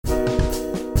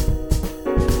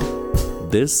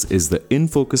This is the In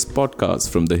Focus podcast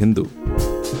from The Hindu.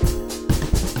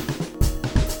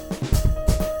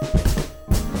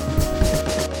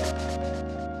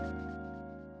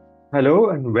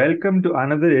 Hello and welcome to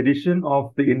another edition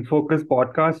of the In Focus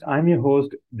podcast. I'm your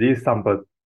host, Jay Sampath.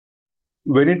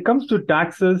 When it comes to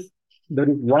taxes, there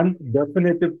is one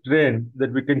definitive trend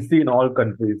that we can see in all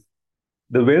countries.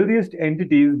 The wealthiest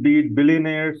entities, be it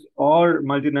billionaires or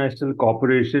multinational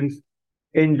corporations,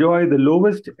 enjoy the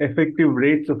lowest effective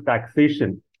rates of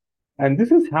taxation. And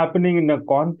this is happening in a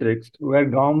context where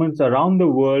governments around the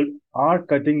world are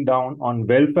cutting down on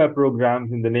welfare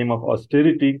programs in the name of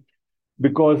austerity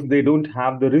because they don't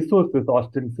have the resources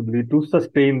ostensibly to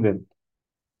sustain them.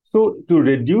 So, to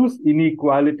reduce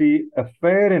inequality, a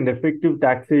fair and effective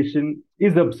taxation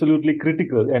is absolutely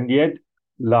critical and yet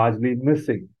largely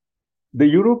missing. The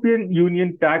European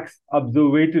Union Tax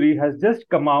Observatory has just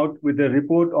come out with a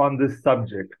report on this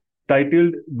subject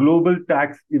titled Global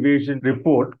Tax Evasion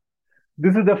Report.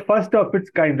 This is the first of its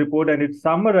kind report and it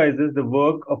summarizes the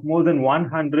work of more than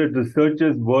 100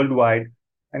 researchers worldwide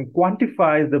and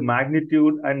quantifies the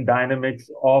magnitude and dynamics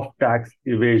of tax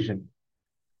evasion.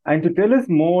 And to tell us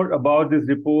more about this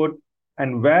report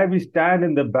and where we stand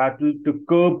in the battle to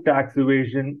curb tax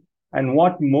evasion and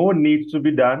what more needs to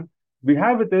be done, we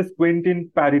have with us Quentin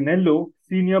Parinello,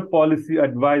 Senior Policy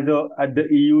Advisor at the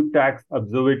EU Tax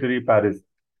Observatory, Paris.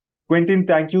 Quentin,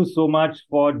 thank you so much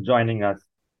for joining us.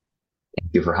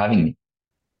 Thank you for having me.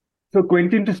 So,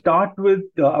 Quentin, to start with,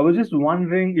 I was just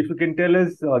wondering if you can tell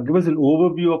us, give us an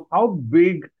overview of how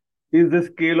big is the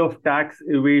scale of tax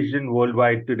evasion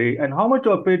worldwide today, and how much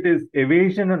of it is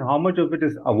evasion and how much of it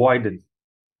is avoidance?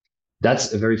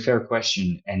 That's a very fair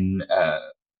question. And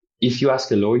if you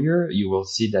ask a lawyer, you will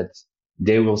see that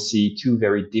they will see two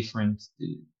very different,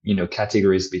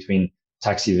 categories between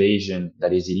tax evasion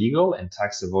that is illegal and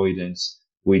tax avoidance,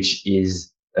 which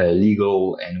is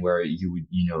legal and where you would,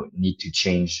 need to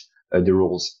change the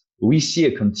rules. We see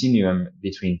a continuum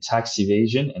between tax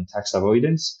evasion and tax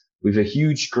avoidance with a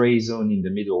huge gray zone in the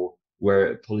middle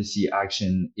where policy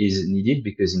action is needed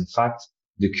because, in fact,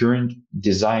 the current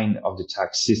design of the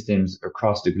tax systems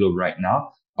across the globe right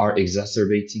now are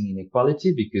exacerbating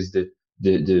inequality because the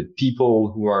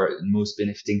people who are most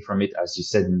benefiting from it, as you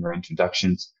said in your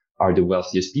introductions, are the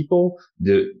wealthiest people.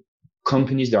 The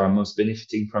companies that are most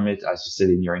benefiting from it, as you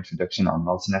said in your introduction, are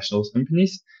multinational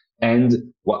companies.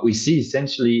 And what we see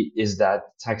essentially is that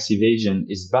tax evasion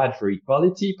is bad for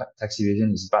equality, tax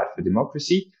evasion is bad for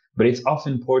democracy, but it's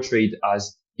often portrayed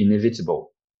as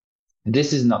inevitable.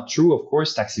 This is not true. Of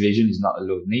course, tax evasion is not a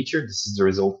law of nature. This is the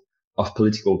result of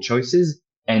political choices.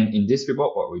 And in this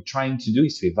report, what we're trying to do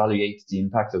is to evaluate the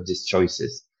impact of these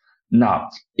choices. Now,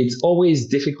 it's always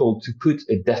difficult to put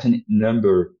a definite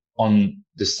number on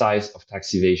the size of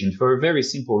tax evasion for a very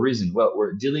simple reason. Well,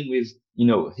 we're dealing with,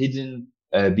 hidden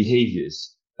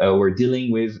behaviors. We're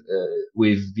dealing with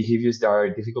behaviors that are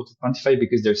difficult to quantify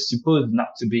because they're supposed not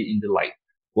to be in the light.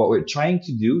 What we're trying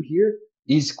to do here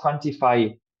is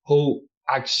quantify how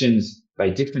actions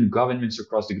by different governments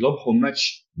across the globe, how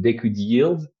much they could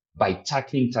yield by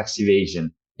tackling tax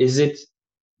evasion. Is it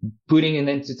putting an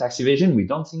end to tax evasion? We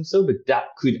don't think so, but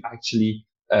that could actually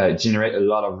generate a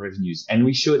lot of revenues. And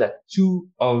we show that two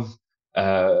of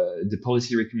the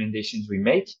policy recommendations we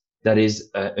make, that is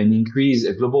an increase,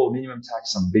 a global minimum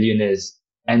tax on billionaires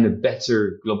and a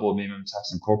better global minimum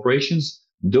tax on corporations,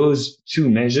 those two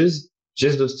measures,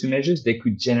 just those two measures, they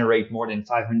could generate more than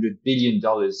 $500 billion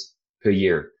per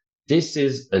year. This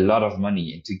is a lot of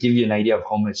money. And to give you an idea of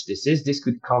how much this is, this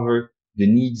could cover the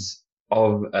needs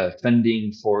of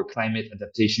funding for climate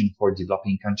adaptation for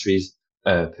developing countries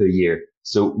per year.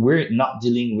 So we're not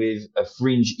dealing with a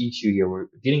fringe issue here. We're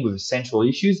dealing with central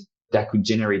issues that could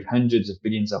generate hundreds of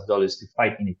billions of dollars to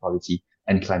fight inequality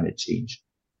and climate change.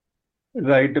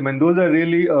 Right. I mean, those are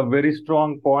really very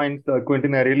strong points,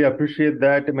 Quentin. I really appreciate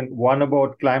that. I mean, one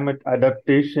about climate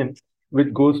adaptation,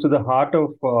 which goes to the heart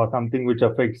of something which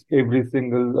affects every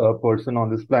single person on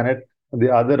this planet. The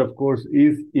other, of course,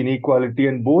 is inequality.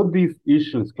 And both these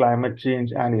issues, climate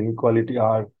change and inequality,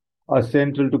 are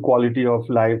central to quality of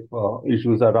life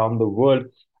issues around the world.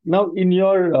 Now, in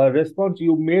your response,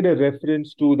 you made a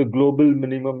reference to the global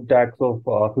minimum tax of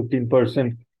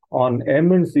 15% on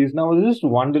MNCs. Now, I was just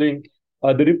wondering,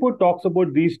 the report talks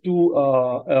about these two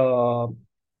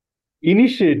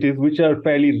initiatives, which are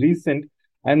fairly recent,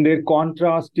 and their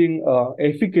contrasting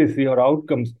efficacy or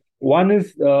outcomes. One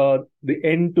is the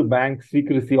end to bank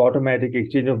secrecy, automatic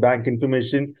exchange of bank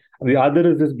information, and the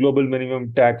other is this global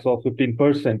minimum tax of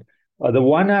 15%. The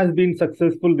one has been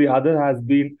successful, the other has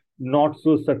been not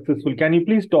so successful. Can you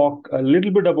please talk a little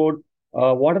bit about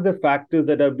What are the factors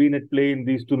that have been at play in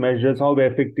these two measures, how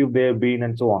effective they have been,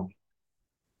 and so on?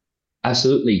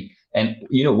 Absolutely. And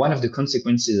one of the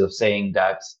consequences of saying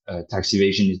that tax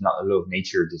evasion is not a law of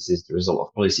nature, this is the result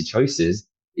of policy choices,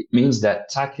 it means that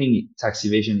tackling tax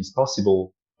evasion is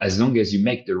possible as long as you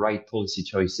make the right policy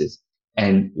choices.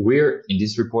 And we're in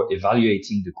this report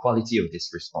evaluating the quality of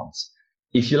this response.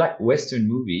 If you like Western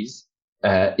movies,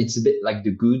 it's a bit like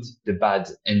the good, the bad,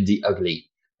 and the ugly.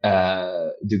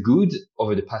 The good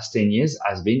over the past 10 years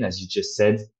has been, as you just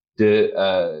said, the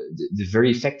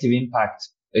very effective impact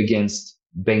against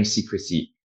bank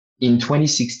secrecy. In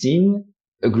 2016,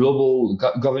 a global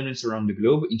governments around the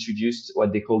globe introduced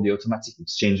what they call the automatic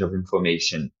exchange of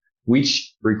information,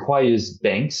 which requires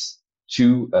banks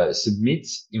to submit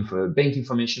bank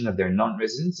information of their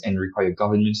non-residents and require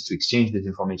governments to exchange this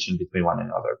information between one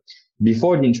another.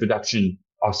 Before the introduction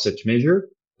of such measure,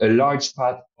 a large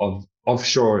part of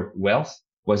offshore wealth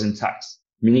wasn't taxed,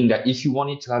 meaning that if you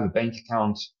wanted to have a bank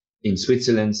account in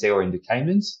Switzerland, say, or in the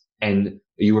Caymans, and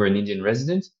you were an Indian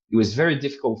resident, it was very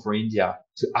difficult for India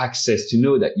to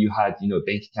know that you had,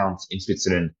 bank accounts in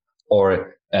Switzerland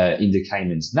or in the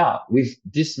Caymans. Now, with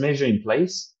this measure in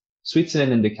place,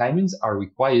 Switzerland and the Caymans are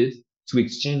required to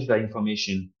exchange that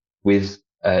information with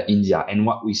India. And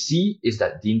what we see is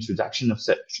that the introduction of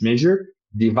such measure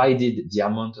divided the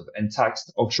amount of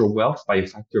untaxed offshore wealth by a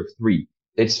factor of 3.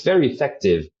 It's very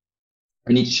effective.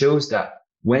 And it shows that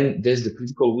when there's the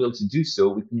political will to do so,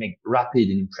 we can make rapid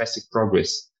and impressive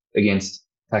progress against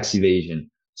tax evasion.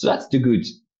 So that's the good.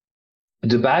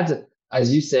 The bad,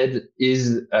 as you said,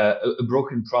 is a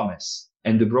broken promise,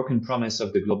 and the broken promise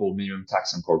of the global minimum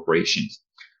tax on corporations.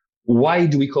 Why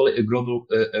do we call it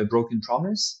a broken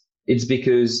promise? It's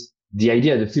because the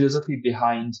idea, the philosophy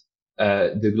behind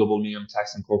the global minimum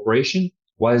tax on corporation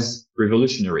was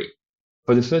revolutionary.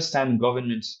 For the first time,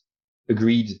 governments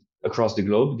agreed across the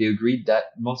globe, they agreed that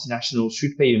multinationals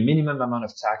should pay a minimum amount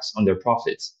of tax on their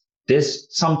profits.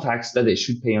 There's some tax that they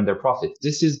should pay on their profits.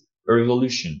 This is a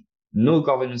revolution. No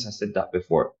government has said that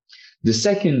before. The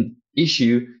second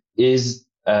issue is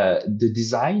the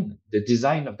design. The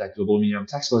design of that global minimum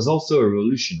tax was also a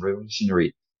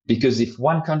revolutionary, because if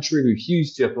one country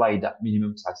refused to apply that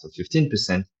minimum tax of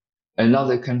 15%,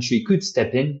 another country could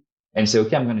step in and say,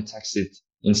 okay, I'm going to tax it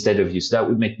instead of you. So that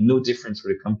would make no difference for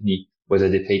the company whether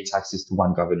they pay taxes to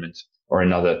one government or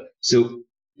another. So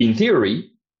in theory,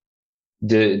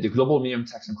 the global minimum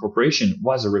tax on corporation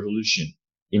was a revolution.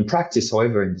 In practice,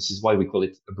 however, and this is why we call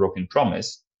it a broken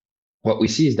promise, what we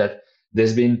see is that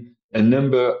there's been a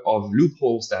number of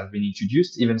loopholes that have been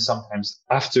introduced, even sometimes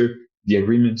after the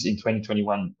agreement in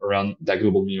 2021 around that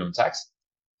global minimum tax,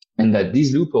 and that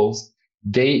these loopholes,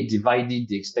 they divided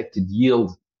the expected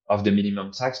yield of the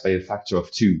minimum tax by a factor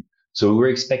of 2. So we're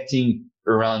expecting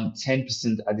around 10%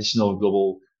 additional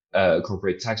global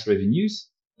corporate tax revenues.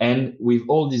 And with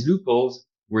all these loopholes,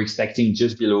 we're expecting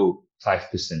just below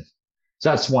 5%. So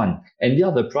that's one. And the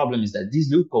other problem is that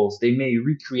these loopholes, they may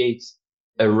recreate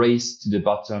a race to the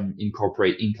bottom in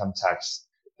corporate income tax,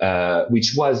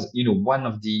 which was, one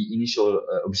of the initial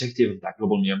objectives of that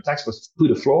global minimum tax was to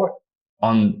put a floor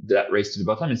on that race to the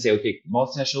bottom and say, okay,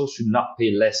 multinationals should not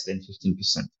pay less than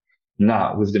 15%.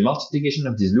 Now, with the multiplication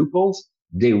of these loopholes,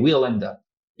 they will end up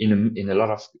in a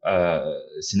lot of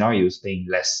scenarios paying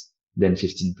less than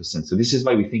 15%. So this is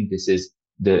why we think this is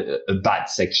a bad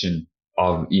section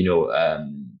of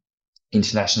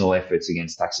international efforts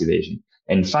against tax evasion.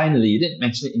 And finally, you didn't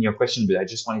mention it in your question, but I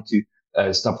just wanted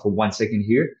to stop for 1 second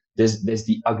here. There's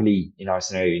the ugly in our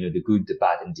scenario, the good, the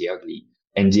bad, and the ugly.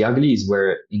 And the ugly is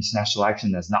where international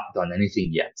action has not done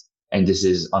anything yet. And this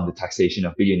is on the taxation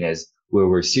of billionaires, where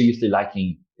we're seriously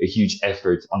lacking a huge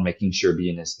effort on making sure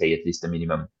billionaires pay at least the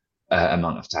minimum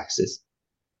amount of taxes.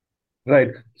 Right.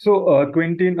 So,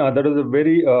 Quentin, that was a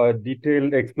very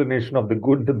detailed explanation of the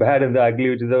good, the bad, and the ugly,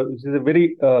 which is a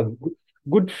very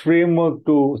good framework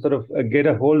to sort of get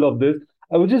a hold of this.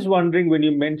 I was just wondering, when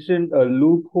you mentioned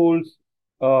loopholes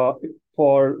for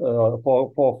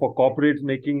corporates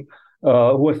making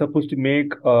who are supposed to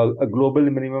make a global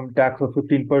minimum tax of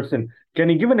 15%. Can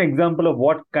you give an example of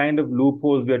what kind of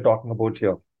loopholes we are talking about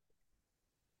here?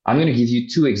 I'm going to give you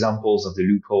 2 examples of the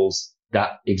loopholes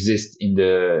that exist in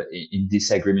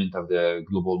this agreement of the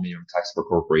global minimum tax for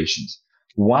corporations.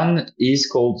 One is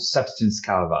called substance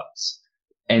carve-outs.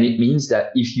 And it means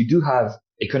that if you do have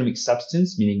economic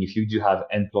substance, meaning if you do have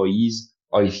employees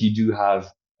or if you do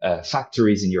have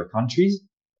factories in your countries,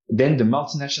 then the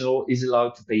multinational is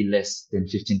allowed to pay less than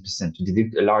 15%, to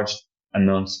deduct a large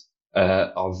amount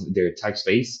of their tax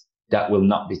base that will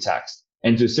not be taxed.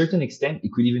 And to a certain extent,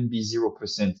 it could even be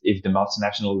 0% if the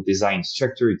multinational design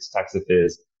structure its tax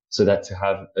affairs so that to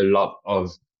have a lot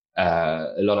of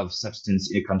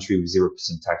substance in a country with 0%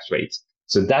 tax rates.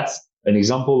 So that's an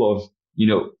example of,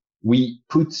 we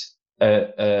put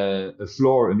a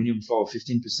minimum floor of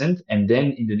 15%, and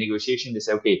then in the negotiation they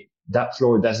say, okay, that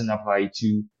floor doesn't apply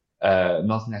to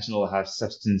multinational have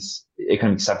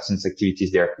economic substance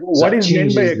activities there. So What that is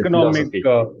meant by changes the economic?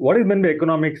 philosophy. What is meant by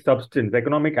economic substance?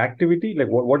 Economic activity? Like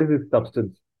what is this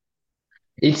substance?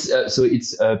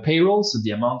 It's payroll, so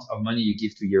the amount of money you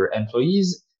give to your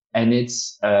employees, and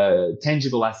it's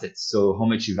tangible assets, so how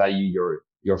much you value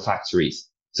your factories.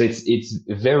 So it's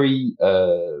very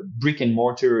brick and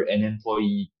mortar and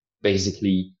employee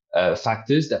basically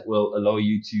factors that will allow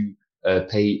you to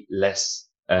pay less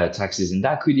taxes, and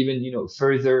that could even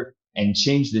further and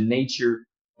change the nature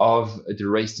of the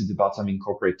race to the bottom in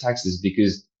corporate taxes,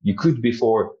 because you could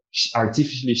before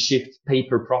artificially shift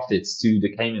paper profits to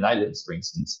the Cayman Islands, for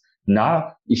instance.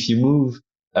 Now, if you move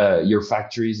your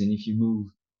factories and if you move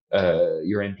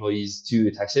your employees to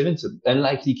a tax haven, so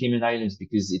unlikely Cayman Islands,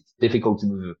 because it's difficult to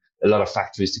move a lot of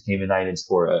factories to Cayman Islands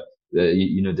for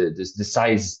the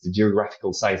size, the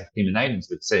geographical size of Cayman Islands.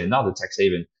 But say another tax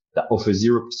haven that offers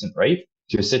 0% rate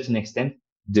to a certain extent,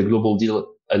 the global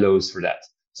deal allows for that.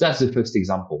 So that's the first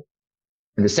example.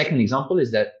 And the second example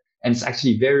is that, and it's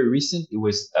actually very recent, it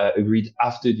was agreed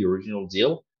after the original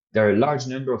deal. There are a large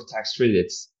number of tax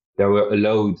credits that were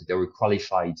allowed, that were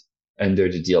qualified under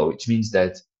the deal, which means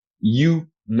that you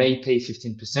may pay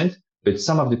 15%, but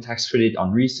some of the tax credit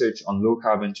on research on low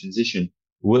carbon transition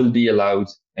will be allowed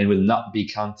and will not be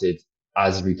counted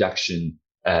as reduction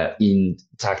in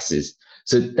taxes.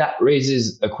 So that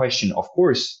raises a question. Of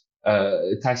course,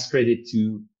 tax credit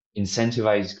to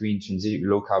incentivize green transition,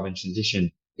 low carbon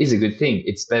transition is a good thing.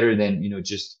 It's better than,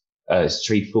 just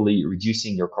straightforwardly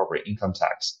reducing your corporate income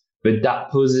tax. But that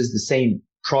poses the same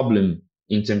problem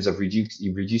in terms of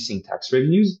reducing tax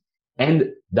revenues,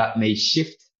 and that may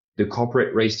shift the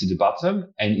corporate race to the bottom.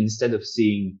 And instead of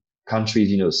seeing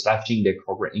countries, slashing their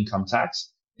corporate income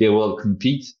tax, they will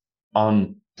compete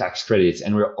on tax credits.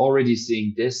 And we're already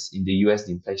seeing this in the US.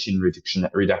 The Inflation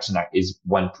Reduction Act is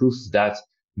one proof that.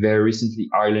 Very recently,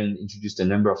 Ireland introduced a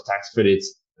number of tax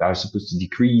credits that are supposed to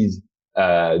decrease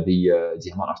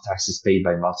the amount of taxes paid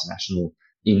by multinational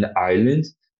in Ireland,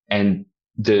 and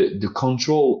the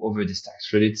control over these tax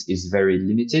credits is very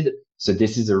limited. So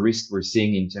this is a risk we're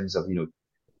seeing in terms of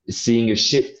seeing a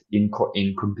shift in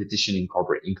competition in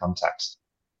corporate income tax.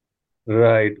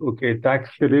 Right. Okay. Tax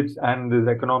credits and this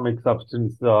economic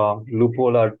substance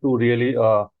loophole are two really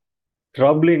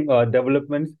troubling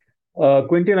developments.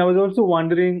 Quentin, I was also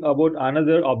wondering about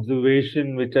another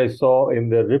observation which I saw in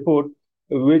the report,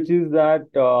 which is that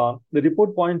the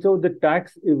report points out that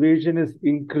tax evasion is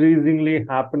increasingly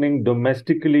happening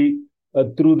domestically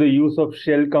through the use of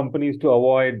shell companies to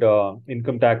avoid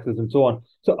income taxes and so on.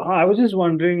 So I was just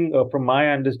wondering, from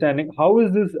my understanding, how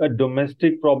is this a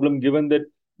domestic problem, given that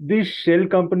these shell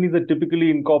companies are typically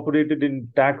incorporated in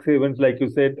tax havens, like you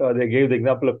said, they gave the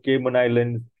example of Cayman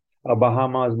Islands,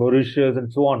 Bahamas, Mauritius,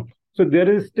 and so on. So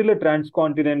there is still a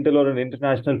transcontinental or an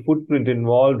international footprint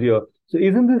involved here. So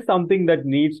isn't this something that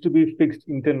needs to be fixed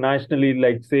internationally,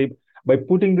 like say by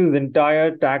putting this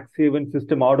entire tax haven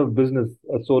system out of business,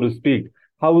 so to speak?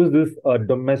 How is this a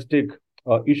domestic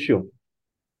issue?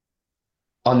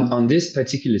 On this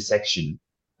particular section,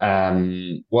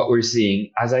 what we're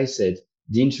seeing, as I said,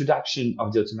 the introduction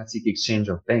of the automatic exchange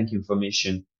of bank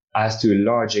information has to a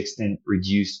large extent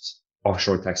reduced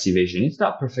offshore tax evasion. It's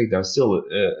not perfect. There are still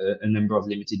a number of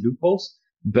limited loopholes,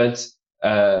 but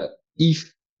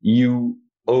if you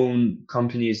own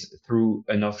companies through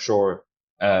an offshore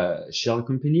shell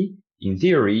company, in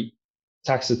theory,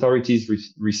 tax authorities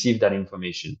receive that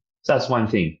information. So that's one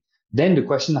thing. Then the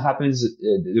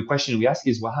question we ask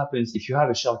is, what happens if you have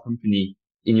a shell company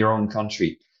in your own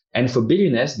country? And for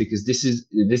billionaires, because this is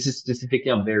specifically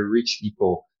on very rich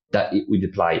people that it would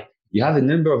apply. You have a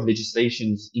number of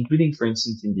legislations, including, for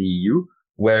instance, in the EU,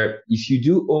 where if you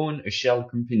do own a shell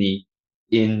company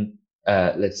in,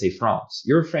 let's say, France,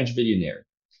 you're a French billionaire.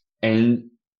 And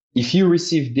if you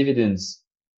receive dividends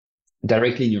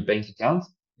directly in your bank account,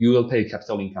 you will pay a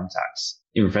capital income tax.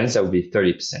 In France, that would be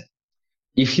 30%.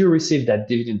 If you receive that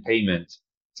dividend payment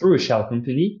through a shell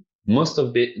company, most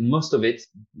of it,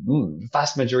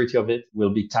 vast majority of it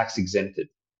will be tax exempted,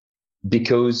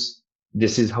 because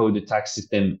this is how the tax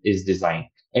system is designed.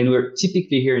 And we're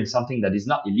typically hearing something that is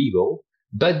not illegal,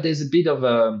 but there's a bit of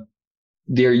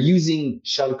they're using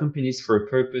shell companies for a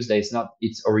purpose that is not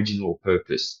its original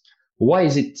purpose. Why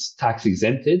is it tax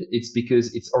exempted? It's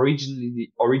because it's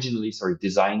originally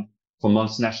designed for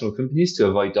multinational companies to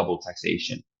avoid double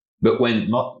taxation. But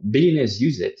when billionaires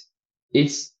use it,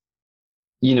 it's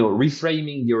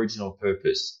reframing the original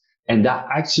purpose. And that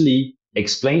actually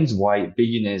explains why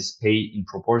billionaires pay in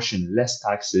proportion less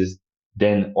taxes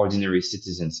than ordinary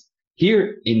citizens.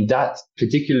 Here, in that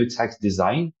particular tax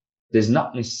design, there's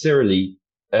not necessarily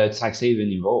a tax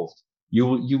haven involved.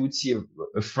 You would see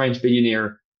a French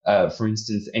billionaire, for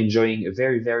instance, enjoying a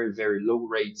very, very, very low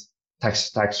rate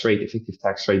effective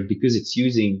tax rate, because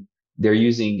they're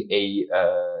using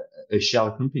a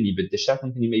shell company, but the shell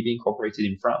company may be incorporated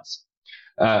in France.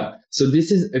 So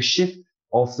this is a shift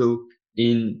also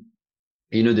in,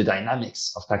 the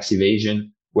dynamics of tax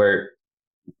evasion, where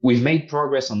we've made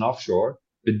progress on offshore,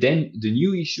 but then the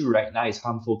new issue right now is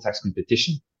harmful tax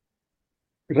competition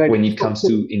Right. when it comes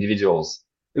to individuals.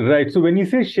 Right. So when you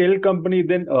say shell company,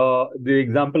 then the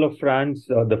example of France,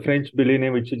 the French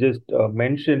billionaire, which you just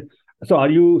mentioned. So are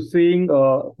you saying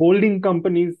holding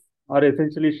companies are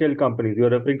essentially shell companies? You're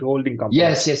referring to holding companies.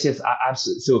 Yes,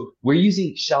 absolutely. So we're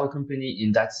using shell company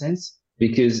in that sense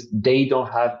because they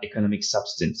don't have economic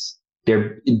substance.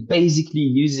 They're basically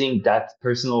using that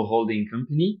personal holding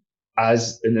company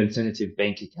as an alternative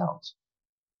bank account.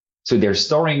 So they're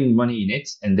storing money in it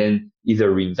and then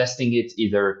either reinvesting it,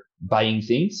 either buying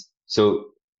things. So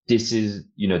this is,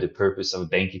 the purpose of a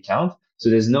bank account. So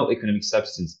there's no economic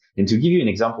substance. And to give you an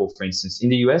example, for instance, in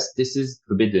the US, this is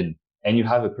forbidden. And you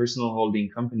have a personal holding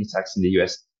company tax in the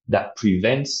US that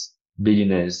prevents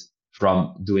billionaires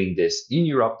from doing this. In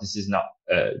Europe, this is not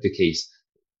the case.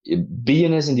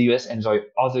 Billionaires in the US enjoy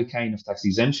other kind of tax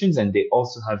exemptions, and they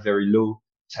also have very low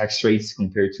tax rates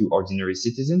compared to ordinary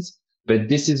citizens.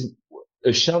 But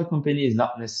a shell company is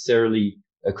not necessarily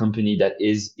a company that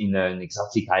is in an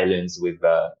exotic islands with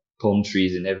palm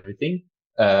trees and everything.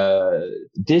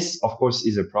 This, of course,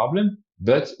 is a problem,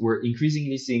 but we're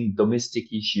increasingly seeing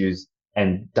domestic issues,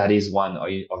 and that is one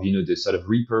of the sort of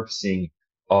repurposing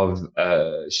of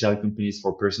shell companies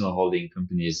for personal holding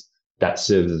companies that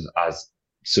serves as,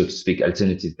 so to speak,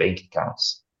 alternative bank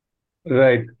accounts.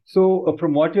 Right. So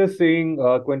from what you're saying,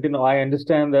 Quentin, I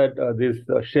understand that these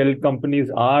shell companies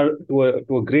are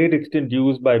to a great extent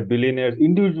used by billionaires,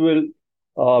 individual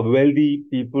wealthy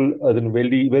people, as in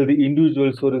wealthy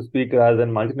individuals, so to speak, rather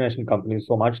than multinational companies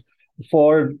so much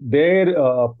for their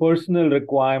personal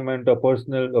requirement or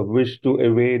personal wish to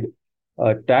evade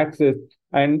taxes.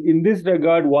 And in this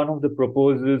regard, one of the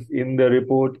proposals in the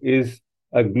report is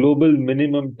a global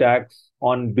minimum tax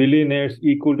on billionaires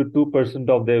equal to 2%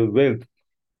 of their wealth.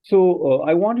 So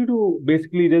I want you to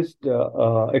basically just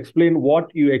explain what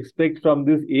you expect from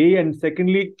this, A, and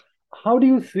secondly, how do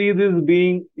you see this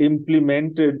being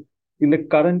implemented in the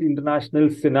current international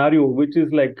scenario, which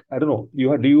is like, I don't know,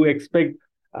 do you expect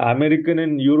American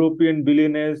and European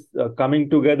billionaires coming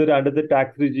together under the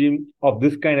tax regime of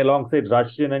this kind alongside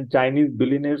Russian and Chinese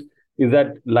billionaires? Is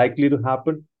that likely to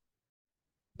happen?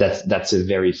 That's a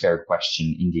very fair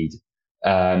question indeed.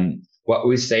 What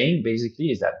we're saying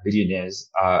basically is that billionaires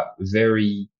are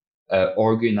very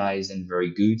organized and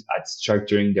very good at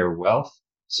structuring their wealth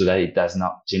so that it does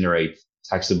not generate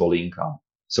taxable income.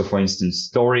 So, for instance,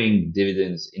 storing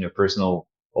dividends in a personal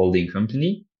holding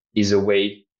company is a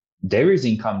way there is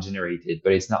income generated,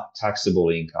 but it's not taxable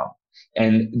income.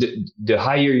 And the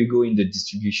higher you go in the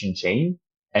distribution chain,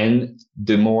 and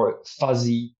the more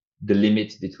fuzzy the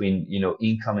limit between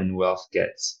income and wealth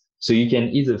gets. So you can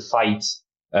either fight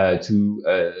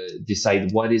to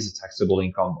decide what is a taxable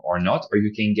income or not, or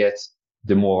you can get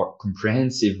the more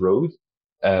comprehensive road,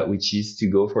 which is to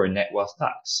go for a net wealth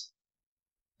tax.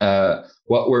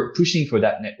 What we're pushing for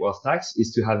that net wealth tax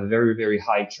is to have a very, very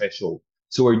high threshold.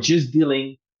 So we're just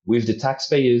dealing with the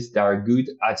taxpayers that are good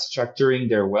at structuring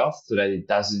their wealth so that it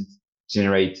doesn't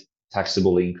generate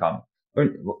taxable income.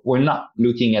 We're not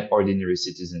looking at ordinary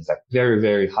citizens, like very,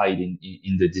 very high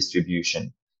in the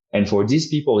distribution. And for these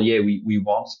people, we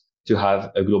want to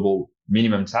have a global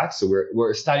minimum tax. So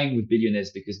we're starting with billionaires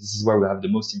because this is where we have the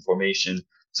most information.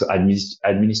 So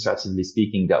administratively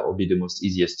speaking, that will be the most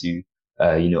easiest to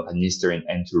administer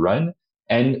and to run.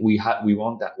 And we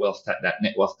want that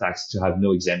net wealth tax to have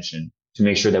no exemption, to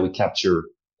make sure that we capture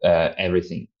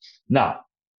everything. Now,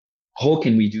 how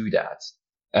can we do that?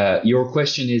 Your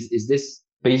question is this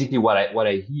basically what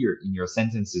I hear in your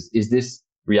sentences? Is this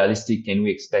realistic? Can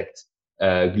we expect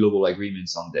global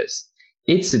agreements on this?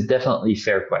 It's a definitely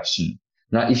fair question.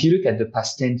 Now, if you look at the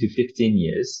past 10 to 15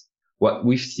 years, what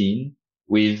we've seen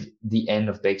with the end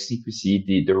of tax secrecy,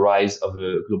 the rise of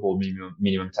the global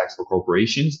minimum tax for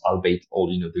corporations, albeit all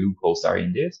the loopholes are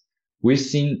in this, we've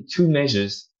seen two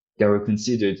measures that were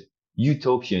considered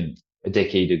utopian a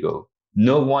decade ago.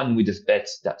 No one would have bet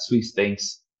that Swiss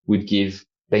banks would give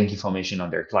bank information on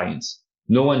their clients.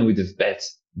 No one would have bet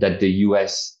that the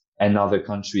US and other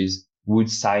countries would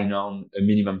sign on a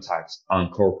minimum tax on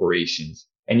corporations.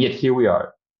 And yet here we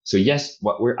are. So yes,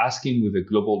 what we're asking with a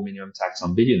global minimum tax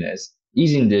on billionaires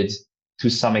is indeed to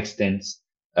some extent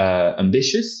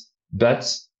ambitious, but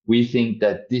we think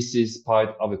that this is part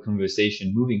of a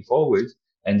conversation moving forward.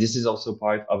 And this is also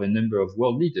part of a number of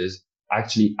world leaders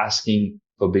actually asking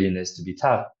for billionaires to be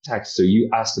taxed. So you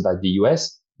asked about the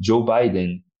US. Joe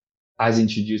Biden has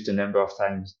introduced a number of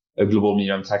times a global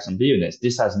minimum tax on billionaires.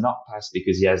 This has not passed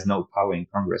because he has no power in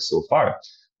Congress so far.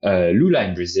 Lula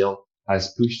in Brazil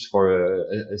has pushed for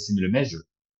a similar measure.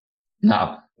 Now,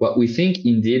 what we think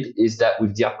indeed is that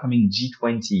with the upcoming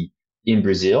G20 in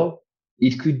Brazil,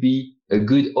 it could be a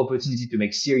good opportunity to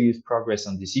make serious progress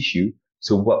on this issue.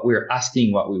 So what we're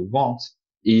asking, what we want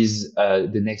is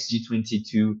the next G20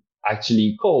 to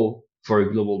actually call for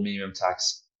a global minimum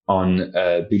tax on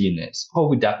billionaires. How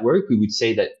would that work? We would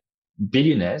say that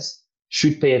billionaires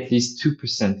should pay at least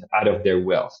 2% out of their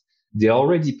wealth. They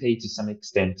already pay to some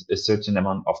extent a certain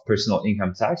amount of personal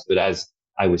income tax, but as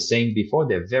I was saying before,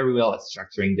 they're very well at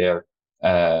structuring their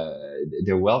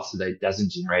wealth so that it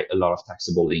doesn't generate a lot of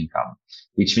taxable income,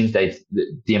 which means that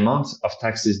the amount of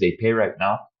taxes they pay right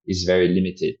now is very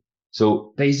limited.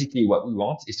 So basically what we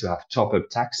want is to have top-up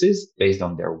taxes based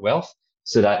on their wealth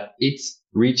so that it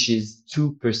reaches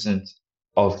 2%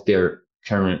 of their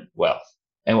current wealth.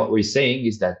 And what we're saying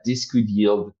is that this could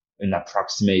yield an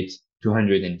approximate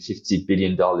 $250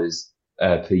 billion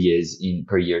per year in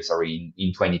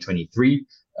 2023.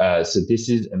 So this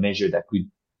is a measure that could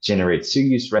generate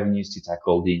serious revenues to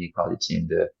tackle the inequality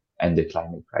and the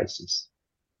climate crisis.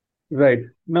 Right.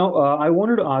 Now, I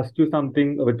wanted to ask you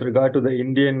something with regard to the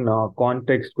Indian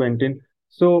context, Quentin.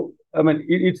 So, I mean,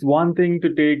 it's one thing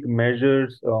to take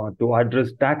measures to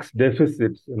address tax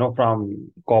deficits,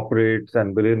 from corporates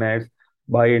and billionaires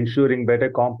by ensuring better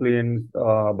compliance,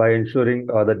 by ensuring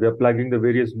that we're plugging the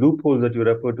various loopholes that you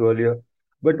referred to earlier.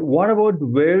 But what about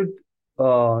wealth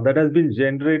that has been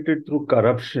generated through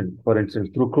corruption, for instance,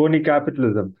 through crony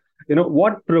capitalism?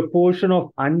 What proportion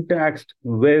of untaxed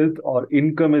wealth or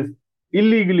income is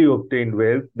illegally obtained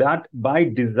wealth that by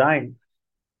design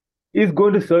is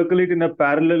going to circulate in a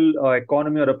parallel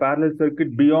economy or a parallel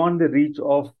circuit beyond the reach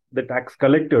of the tax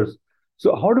collectors?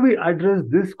 So how do we address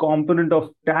this component of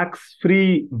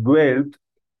tax-free wealth?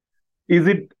 Is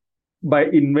it by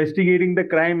investigating the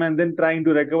crime and then trying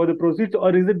to recover the proceeds,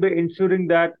 or is it by ensuring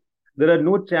that there are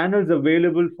no channels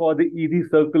available for the easy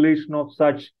circulation of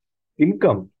such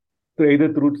income, so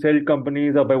either through shell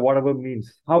companies or by whatever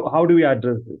means? How do we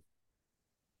address this?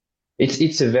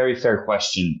 It's a very fair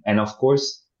question. And of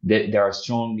course, there are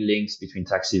strong links between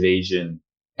tax evasion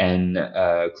and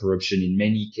corruption in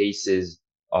many cases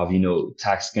of,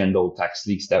 tax scandal, tax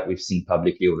leaks that we've seen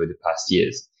publicly over the past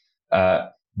years.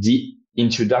 The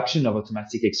introduction of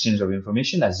automatic exchange of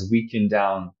information has weakened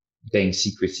down bank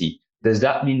secrecy. Does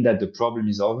that mean that the problem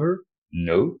is over?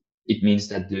 No. It means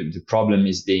that the problem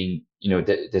is being,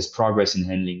 there's progress in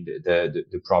handling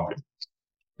the problem.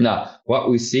 Now, what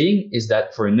we're seeing is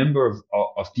that for a number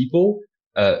of people,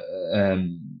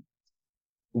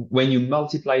 when you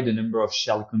multiply the number of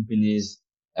shell companies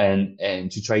and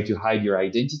to try to hide your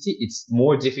identity, it's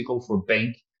more difficult for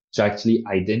bank to actually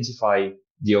identify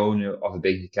the owner of a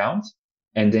bank account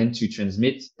and then to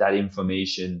transmit that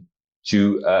information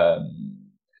to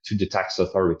the tax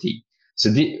authority.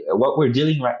 So what we're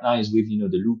dealing right now is with,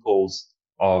 the loopholes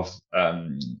of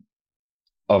the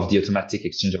automatic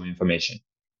exchange of information.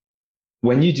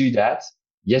 When you do that,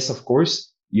 yes, of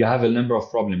course, you have a number of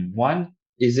problems. One,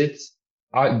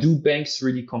 do banks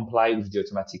really comply with the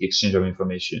automatic exchange of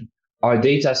information? Our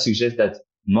data suggests that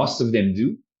most of them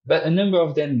do, but a number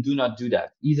of them do not do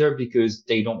that, either because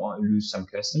they don't want to lose some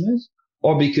customers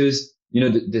or because,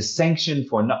 the sanction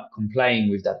for not complying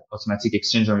with that automatic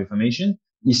exchange of information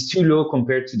is too low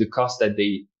compared to the cost that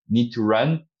they need to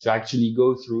run to actually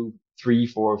go through 3,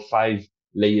 4, 5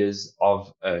 layers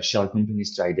of shell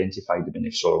companies to identify the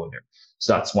beneficial owner.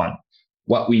 So that's one.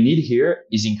 What we need here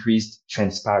is increased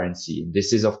transparency.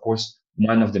 This is, of course,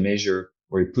 one of the measures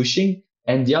we're pushing.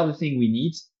 And the other thing we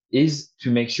need is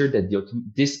to make sure that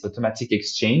this automatic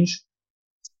exchange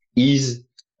is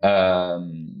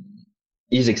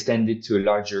extended to a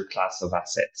larger class of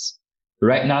assets.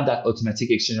 Right now, that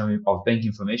automatic exchange of bank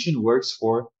information works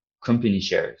for company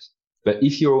shares. But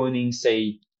if you're owning,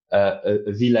 say, a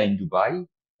villa in Dubai,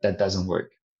 that doesn't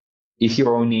work. If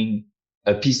you're owning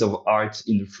a piece of art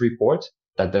in the Freeport,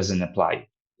 that doesn't apply.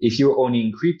 If you're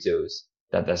owning cryptos,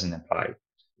 that doesn't apply,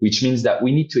 which means that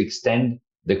we need to extend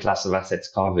the class of assets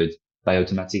covered by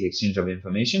automatic exchange of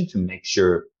information to make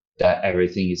sure that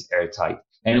everything is airtight.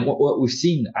 And what we've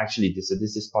seen actually, this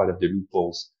is part of the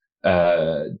loopholes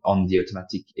on the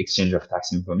automatic exchange of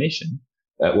tax information,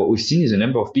 what we've seen is a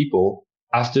number of people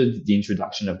after the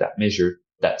introduction of that measure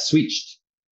that switched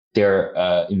their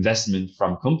investment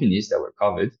from companies that were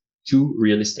covered to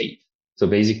real estate. So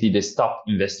basically, they stopped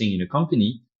investing in a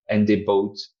company and they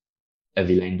bought a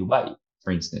villa in Dubai,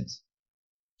 for instance.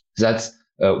 So that's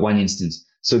one instance.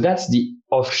 So that's the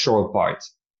offshore part.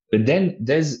 But then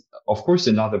there's, of course,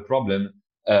 another problem,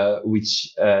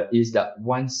 which is that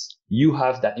once you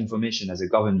have that information as a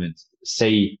government,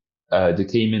 say the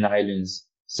Cayman Islands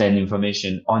send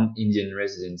information on Indian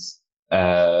residents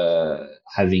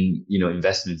having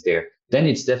investments there, then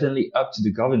it's definitely up to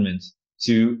the government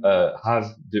to have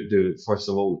the first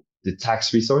of all the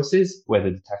tax resources,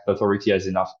 whether the tax authority has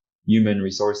enough human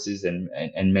resources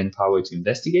and manpower to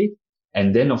investigate.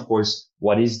 And then, of course,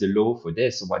 what is the law for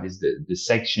this? What is the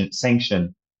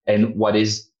sanction? And what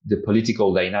is the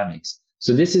political dynamics?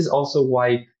 So this is also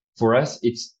why for us,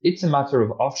 it's a matter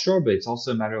of offshore, but it's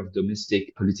also a matter of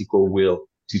domestic political will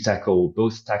to tackle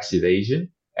both tax evasion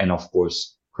and, of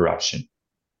course, corruption.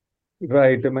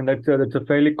 Right. I mean, that's a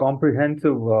fairly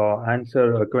comprehensive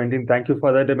answer, Quentin. Thank you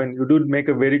for that. I mean, you did make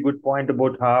a very good point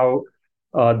about how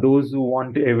those who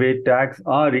want to evade tax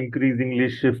are increasingly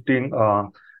shifting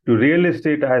to real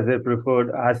estate as a preferred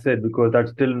asset because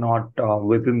that's still not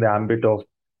within the ambit of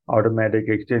automatic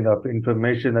exchange of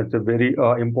information. That's a very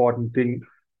important thing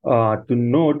to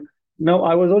note. Now,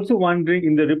 I was also wondering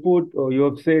in the report you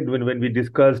have said when we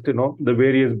discussed, the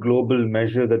various global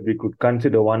measures that we could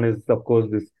consider. One is, of course,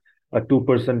 this a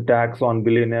 2% tax on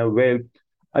billionaire wealth.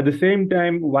 At the same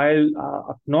time, while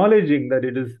acknowledging that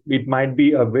it might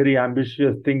be a very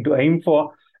ambitious thing to aim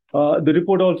for, the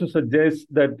report also suggests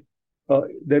that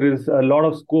there is a lot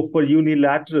of scope for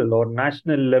unilateral or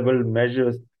national level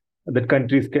measures that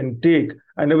countries can take.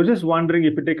 And I was just wondering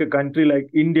if you take a country like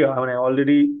India, I mean, I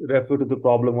already referred to the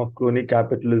problem of crony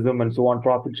capitalism and so on,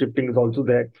 profit shifting is also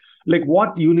there. Like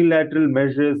what unilateral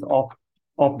measures off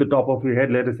the top of your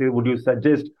head, let us say, would you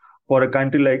suggest for a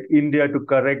country like India to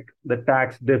correct the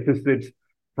tax deficits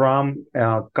from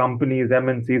companies,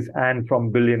 MNCs, and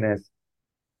from billionaires?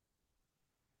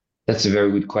 That's a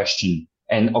very good question.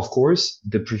 And of course,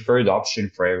 the preferred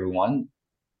option for everyone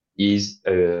is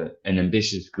an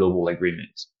ambitious global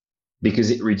agreement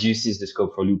because it reduces the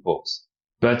scope for loopholes.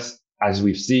 But as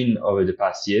we've seen over the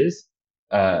past years,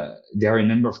 there are a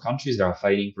number of countries that are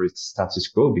fighting for its status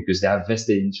quo because they have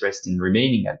vested interest in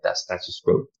remaining at that status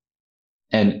quo.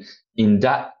 And in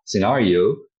that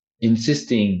scenario,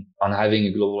 insisting on having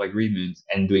a global agreement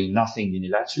and doing nothing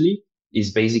unilaterally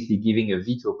is basically giving a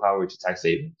veto power to tax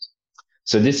havens.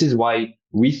 So this is why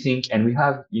we think, and we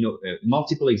have,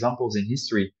 multiple examples in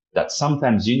history that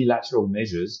sometimes unilateral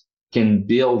measures can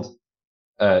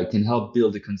help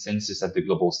build a consensus at the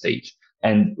global stage.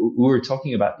 And we were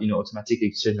talking about, automatic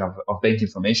exchange of bank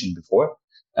information before.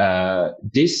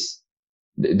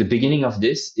 The beginning of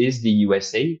this is the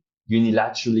USA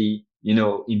unilaterally,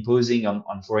 imposing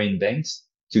on foreign banks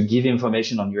to give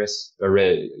information on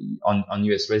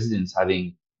US residents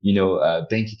having,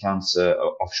 bank accounts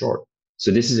offshore. So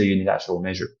this is a unilateral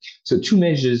measure. So two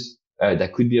measures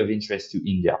that could be of interest to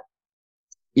India.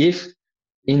 If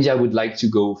India would like to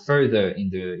go further in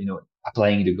the,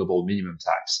 applying the global minimum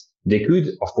tax, they could,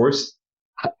 of course,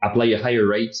 apply a higher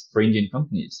rate for Indian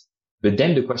companies. But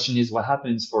then the question is, what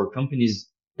happens for companies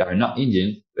that are not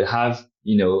Indian but have,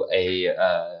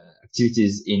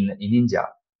 activities in India?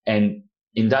 And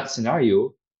in that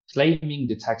scenario, claiming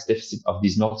the tax deficit of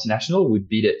these multinational would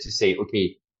be that to say,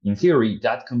 okay, in theory,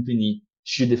 that company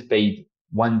should have paid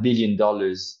 $1 billion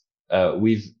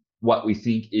with what we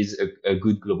think is a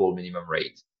good global minimum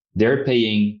rate. They're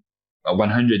paying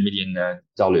 $100 million.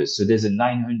 So there's a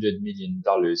 $900 million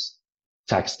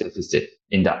tax deficit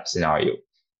in that scenario.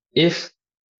 If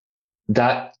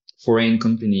that foreign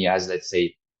company has, let's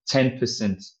say,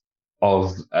 10%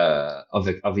 of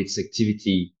its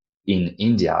activity in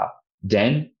India,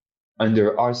 then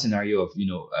under our scenario of,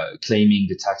 claiming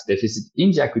the tax deficit,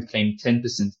 India could claim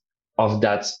 10% of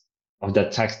that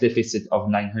tax deficit of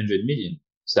 900 million.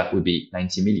 So that would be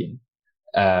 90 million,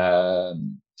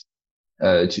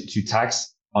 to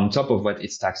tax on top of what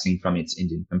it's taxing from its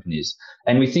Indian companies.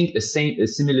 And we think a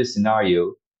similar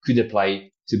scenario could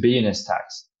apply to billionaires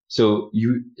tax. So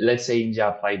let's say India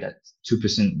applied that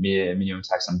 2% minimum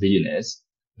tax on billionaires,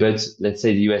 but let's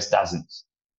say the US doesn't.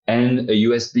 And a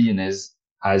US billionaire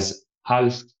has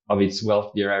half of its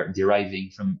wealth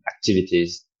deriving from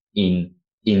activities in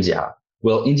India.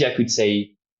 Well, India could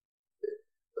say,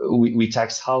 we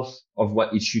tax half of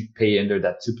what it should pay under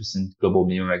that 2% global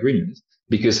minimum agreement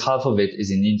because half of it is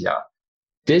in India.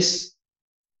 This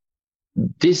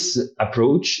This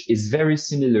approach is very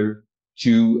similar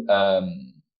to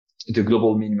the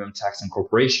global minimum tax on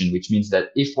corporation, which means that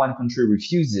if one country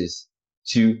refuses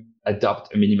to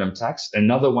adopt a minimum tax,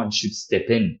 another one should step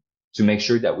in to make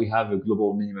sure that we have a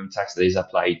global minimum tax that is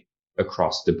applied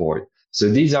across the board. So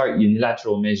these are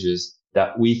unilateral measures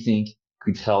that we think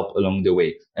could help along the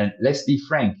way. And let's be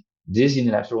frank, these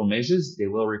unilateral measures, they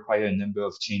will require a number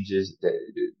of changes, the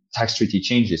tax treaty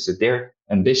changes. So they're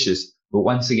ambitious. But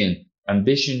once again,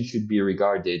 ambition should be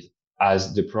regarded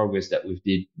as the progress that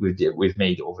we've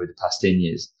made over the past 10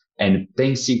 years. And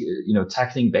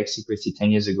tackling bank secrecy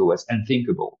 10 years ago was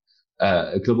unthinkable.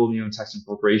 A global minimum tax on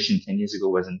corporation 10 years ago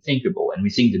was unthinkable. And we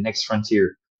think the next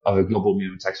frontier of a global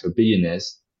minimum tax for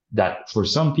billionaires that for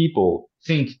some people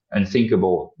think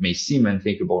unthinkable, may seem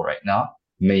unthinkable right now,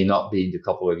 may not be in a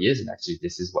couple of years. And actually,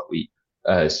 this is what we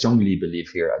strongly believe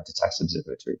here at the Tax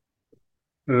Observatory.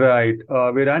 Right.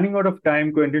 We're running out of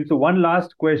time, Quentin. So one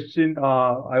last question.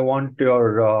 I want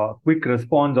your quick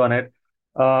response on it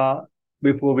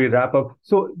before we wrap up.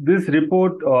 So this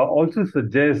report also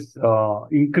suggests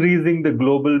increasing the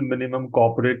global minimum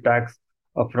corporate tax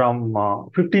from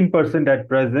 15% at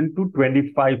present to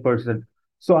 25%.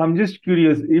 So I'm just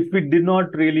curious, if it did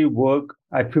not really work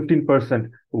at 15%,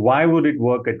 why would it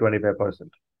work at 25%?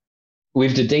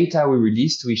 With the data we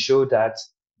released, we show that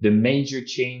the major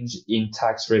change in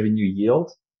tax revenue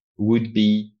yield would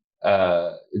be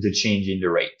the change in the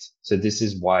rate. So this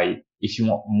is why if you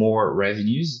want more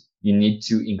revenues, you need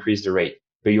to increase the rate.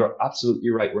 But you're absolutely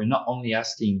right. We're not only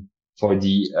asking for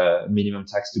the minimum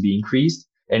tax to be increased,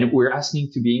 and we're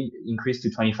asking to be increased to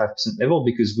 25% level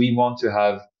because we want to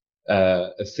have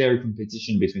a fair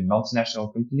competition between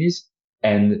multinational companies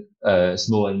and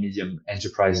small and medium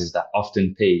enterprises that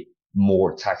often pay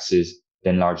more taxes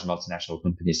than large multinational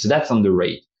companies. So that's on the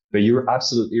rate. But you're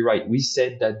absolutely right. We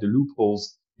said that the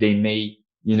loopholes, they may,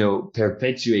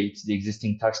 perpetuate the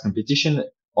existing tax competition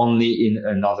only in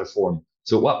another form.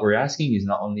 So what we're asking is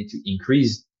not only to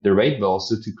increase the rate, but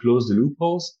also to close the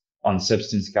loopholes on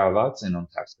substance carve-outs and on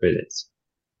tax credits.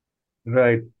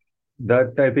 Right.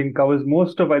 That I think covers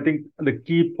most of, the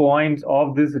key points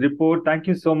of this report. Thank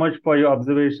you so much for your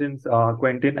observations,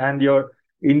 Quentin, and your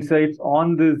insights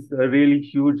on this really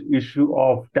huge issue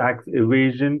of tax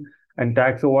evasion and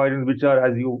tax avoidance, which are,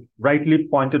 as you rightly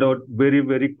pointed out, very,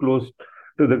 very close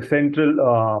to the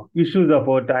central issues of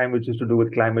our time, which is to do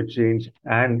with climate change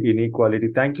and inequality.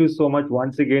 Thank you so much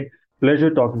once again. Pleasure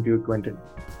talking to you, Quentin.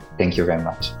 Thank you very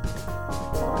much.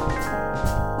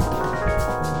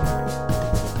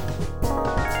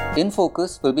 In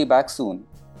Focus will be back soon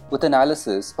with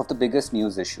analysis of the biggest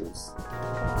news issues.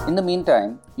 In the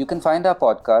meantime, you can find our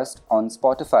podcast on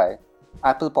Spotify,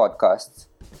 Apple Podcasts,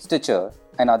 Stitcher,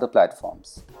 and other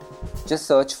platforms. Just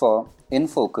search for In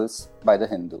Focus by The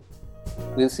Hindu.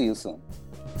 We'll see you soon.